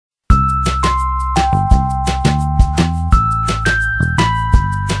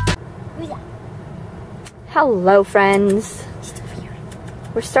Hello friends.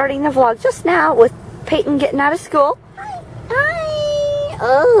 We're starting the vlog just now with Peyton getting out of school. Hi.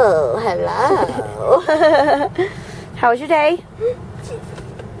 Oh, hello. How was your day?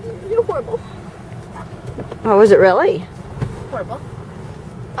 You're horrible. Oh, was it really? Horrible.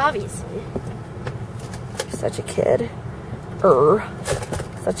 Obviously. Such a kid.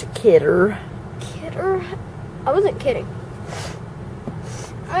 Such a kidder. Kidder? I wasn't kidding.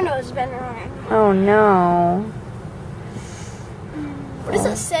 I know it's been wrong. Oh no. What does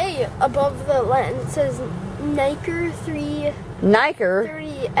it say above the lens? It says Niker 3 Niker?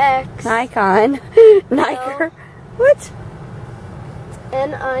 30X. Nikon. Niker. What?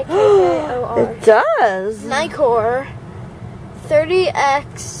 Nikkor. It does. Nikkor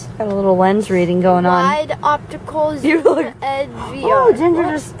 30X. Got a little lens reading going on. Wide optical zoom ed VR. Oh, Ginger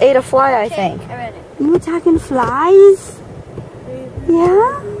just ate a fly, I think. I read it. You attacking flies?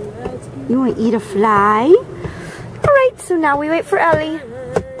 Yeah? You want to eat a fly? Alright, so now we wait for Ellie.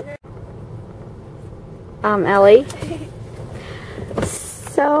 Ellie.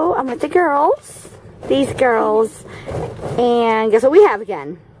 So, I'm with the girls. These girls. And guess what we have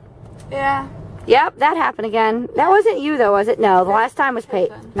again? Yeah. Yep, that happened again. That wasn't you though, was it? No, the last time was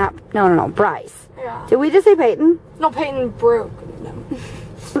Peyton. No, Bryce. Yeah. Did we just say Peyton? No, Peyton broke them.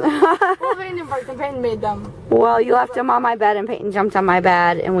 Well, Peyton didn't break them, Peyton made them. Well, you left them on my bed and Peyton jumped on my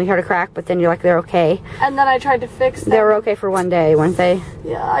bed and we heard a crack, but then you're like, they're okay. And then I tried to fix them. They were okay for one day, weren't they?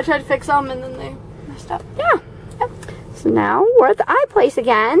 Yeah, I tried to fix them and then they messed up. Yeah. Yep. So now we're at the iPlace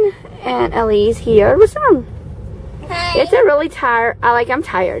again and Ellie's here. What's wrong? Hi. It's a really tired, I'm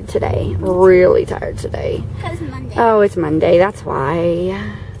tired today. Really tired today. Because Monday. Oh, it's Monday, that's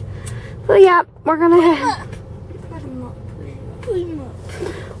why. So yeah, we're gonna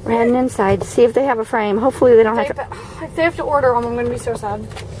we're heading inside to see if they have a frame. Hopefully they don't have to. If they have to order them, I'm going to be so sad.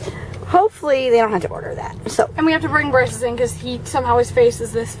 Hopefully they don't have to order that. So and we have to bring Bryce's in because somehow his face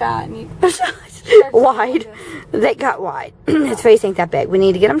is this fat and he wide. They got wide. His face ain't that big. We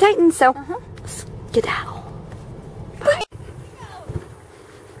need to get them tightened. So skedaddle.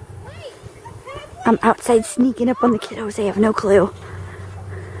 I'm outside sneaking up on the kiddos. They have no clue.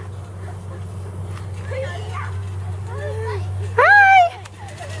 Hi!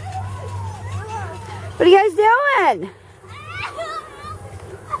 What are you guys doing?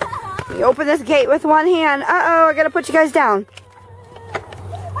 You open this gate with one hand. Uh-oh, I gotta put you guys down.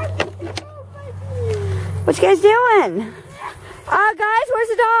 What you guys doing? Guys, where's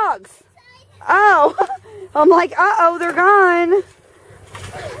the dogs? Oh, I'm like, uh-oh, they're gone.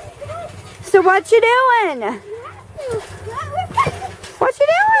 So what you doing? What you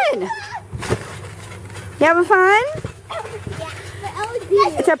doing? You having fun?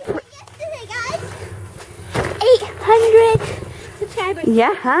 It's a 800 subscribers.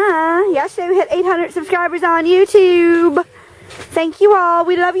 yeah. Yesterday we hit 800 subscribers on YouTube. Thank you all.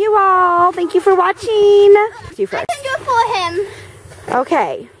 We love you all. Thank you for watching. You first. I can do it for him.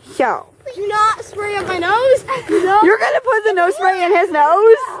 Okay, so. Do not spray up my nose. No. You're gonna put the nose spray in his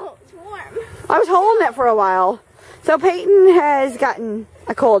nose? No, it's warm. I was holding it for a while. So Peyton has gotten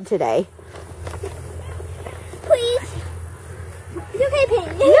a cold today. Please. It's okay,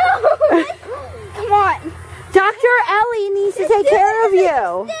 Peyton. No. Come on. Dr. Ellie needs to take care of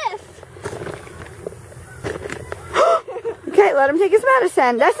you. Okay, let him take his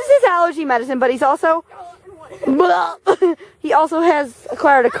medicine. This is his allergy medicine, but he's also... he also has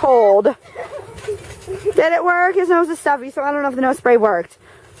acquired a cold. Did it work? His nose is stuffy, so I don't know if the nose spray worked.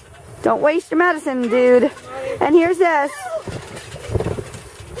 Don't waste your medicine, dude. And here's this.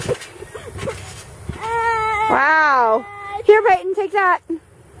 Wow. Here, Peyton, take that.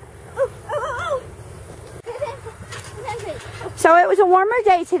 So it was a warmer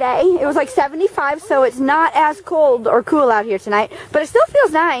day today. It was like 75, so it's not as cold or cool out here tonight. But it still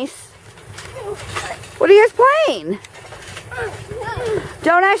feels nice. What are you guys playing?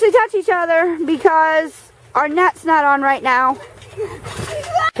 Don't actually touch each other because our net's not on right now.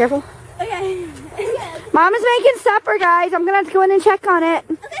 Careful. Okay. Mama's making supper, guys. I'm going to have to go in and check on it.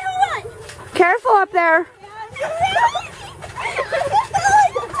 Okay, hold on. Careful up there.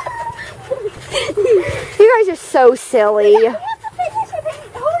 You guys are so silly.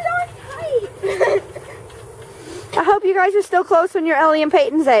 Hold on tight. I hope you guys are still close when you're Abbie and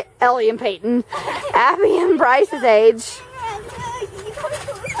Bryce's age.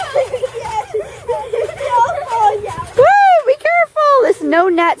 Woo, be careful. This no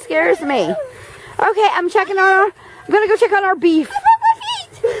net scares me. Okay, I'm gonna go check on our beef. I broke my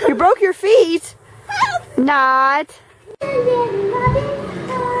feet. You broke your feet? Help. Not.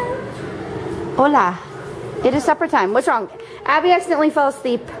 Hola. It is supper time. What's wrong? Abbie accidentally fell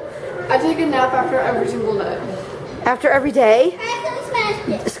asleep I take a nap after every single day. After every day?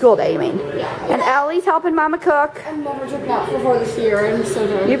 School day, you mean? Yeah. And Ellie's helping Mama cook. I never took naps before this year. I'm so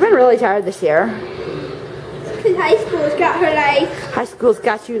tired. You've been really tired this year. Because high school's got her life. High school's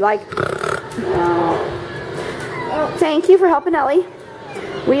got you like... Thank you for helping Ellie.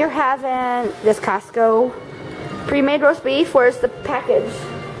 We are having this Costco pre-made roast beef. Where's the package?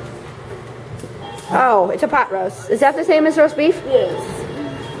 Oh, it's a pot roast. Is that the same as roast beef? Yes.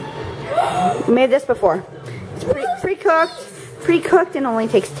 We made this before. It's pre-cooked and only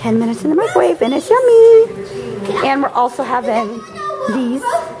takes 10 minutes in the microwave, and it's yummy. And we're also having these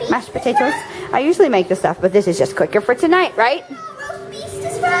mashed potatoes. I usually make this stuff, but this is just quicker for tonight, right? Roast beef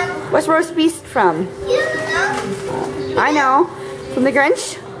is from? What's roast beef from? You don't know? I know. From the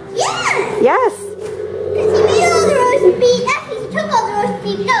Grinch? Yeah. Yes. Because he made all the roast beef. Actually, he took all the roast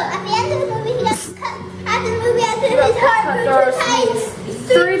beef. No, at the end of the movie, he got to cut. After the movie, after his heart grew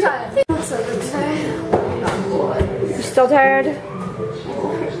 3 times. I'm so good today. You still tired?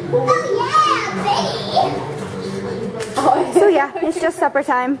 Oh, yeah, baby. So yeah, it's just supper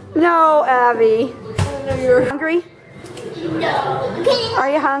time. No, Abby. I know you're Hungry? No. Okay. Are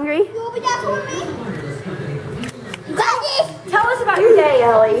you hungry? You open that for me? Got this. Tell us about your day,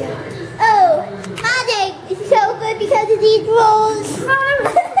 Ellie. Oh, my day is so good because of these rolls.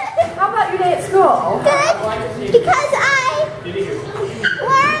 How about your day at school? Good, because I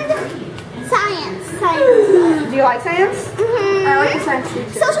learned science. Do you like science? Mm-hmm. I like the science too.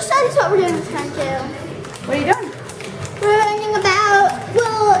 Social studies is what we're doing this time too. What are you doing? We're learning about,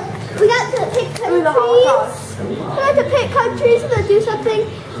 well, we got to pick countries. The Holocaust. We got to pick countries and then do something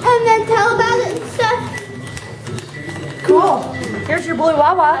and then tell about it and stuff. Cool. Here's your blue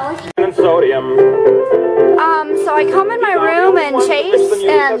Wawa. And sodium. So I come in my room and Chase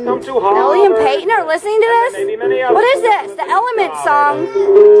and Ellie and Peyton are listening to this. What is this? The Element song.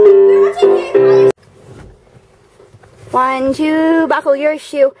 1, 2, buckle your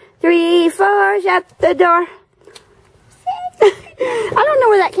shoe. 3, 4, shut the door. I don't know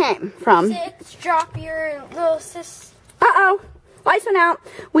where that came from. 6, drop your little sis. Uh-oh. Lights went out.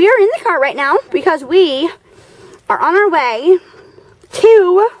 We are in the car right now because we are on our way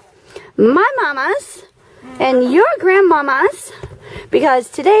to my mama's and your grandmama's because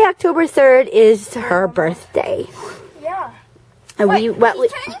today, October 3rd, is her birthday. Yeah. And Wait, we wet.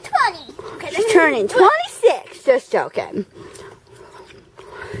 she's turning 20. Okay, She's turning 26. Just joking.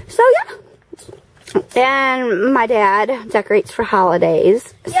 So yeah. And my dad decorates for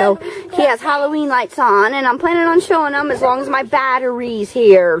holidays. So he has Halloween lights on, and I'm planning on showing them as long as my battery's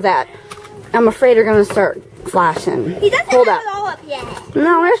here that I'm afraid are going to start flashing. He doesn't Hold have up. it all up yet.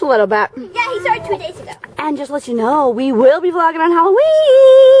 No, there's a little bit. Yeah, he started 2 days ago. And just let you know, we will be vlogging on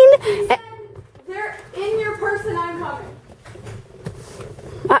Halloween. They're in your purse and I'm coming.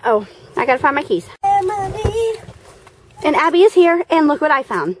 Uh-oh. I got to find my keys. Emily. And Abby is here, and look what I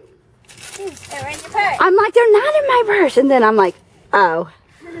found. They're in your purse. I'm like, they're not in my purse. And then I'm like, oh.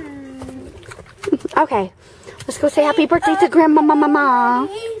 Okay. Let's go say happy birthday to Grandma Mama.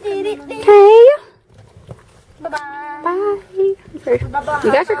 Okay. Bye-bye. Bye.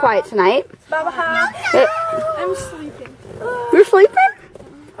 You guys are quiet tonight. Bye-bye. I'm sleeping. You're sleeping?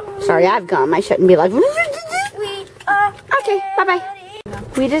 Sorry, I've gum. I shouldn't be like... We are Okay, bye-bye.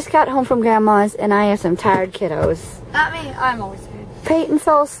 We just got home from Grandma's, and I have some tired kiddos. Not me. I'm always tired. Peyton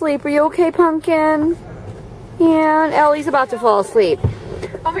fell asleep. Are you okay, Pumpkin? Yeah, and Ellie's about to fall asleep.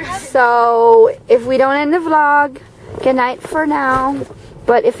 Oh my god. So, if we don't end the vlog, good night for now.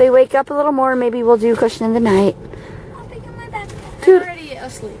 But if they wake up a little more, maybe we'll do cushion of the night. I'll pick up my backpack. I'm already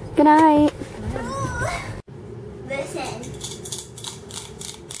asleep. Good night. Listen.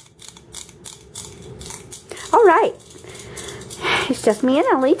 All right. It's just me and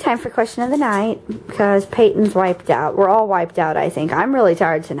Ellie. Time for question of the night because Peyton's wiped out. We're all wiped out, I think. I'm really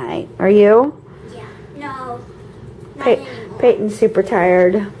tired tonight. Are you? Yeah. No. Not anymore. Peyton's super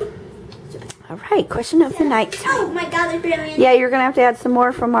tired. All right. Question of the night. Oh my god, they're brilliant. Yeah, you're going to have to add some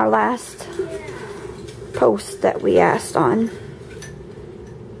more from our last post that we asked on.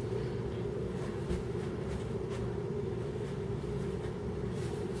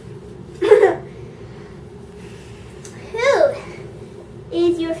 Who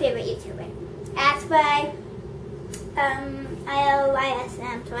is your favorite YouTuber? Asked by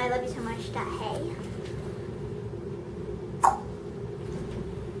ILYSM, so I love you so much. Hey.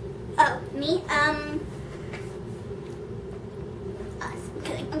 Oh, me? Us. I'm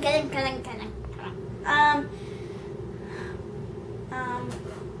kidding.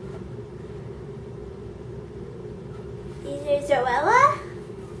 Either Zoella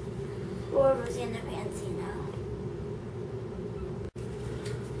or Rosanna Pansino.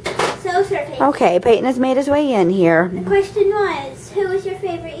 So No surfing. Okay, Peyton has made his way in here. The question was, who was your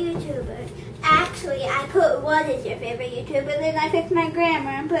favorite YouTuber? Actually, I put what is your favorite YouTuber, then I fixed my grammar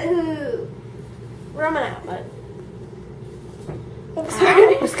and put who. Roman outlet.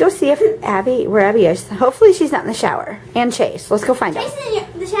 Let's go see if where Abbie is. Hopefully she's not in the shower. And Chase. Let's go find Chase him. is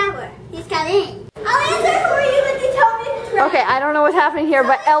in the shower. He's got in. I'll answer for you, but you tell me if it's right. Okay, I don't know what's happening here,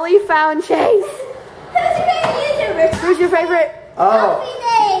 but Ellie found Chase. Who's your favorite YouTuber? Who's your favorite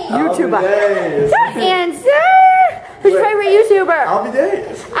YouTuber? Days. Answer! Who's your favorite YouTuber? Abbie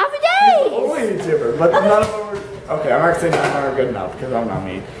Days. Abbie Days! Only YouTuber, but none of them are. Okay, I'm not saying none of them are good enough because I'm not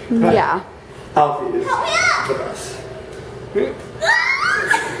me. But Yeah. Abbie is Help me out. the best.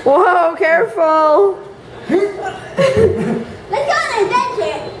 Whoa, careful. Let's go on an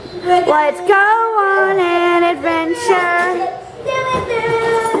adventure. Let's go on an adventure.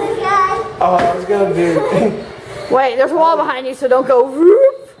 Oh, I was gonna do. Wait, there's a wall behind you, so don't go.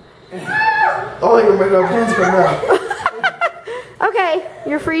 Whoop. Oh, you're making my pants come out. Okay,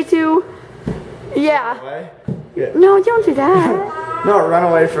 you're free to. Yeah. Away? Yeah. No, don't do that. No, run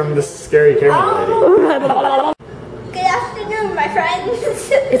away from this scary camera lady. Good afternoon, my friends.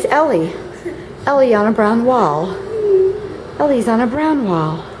 It's Ellie. Ellie on a brown wall. Ellie's on a brown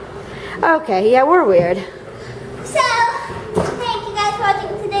wall. Okay, yeah, we're weird. So, thank you guys for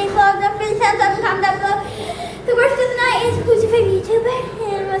watching today's vlog. Don't forget to thumbs up and comment down below. The word of the night is who's your favorite YouTuber?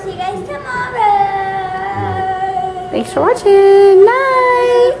 And we'll see you guys tomorrow. Thanks for watching. Night.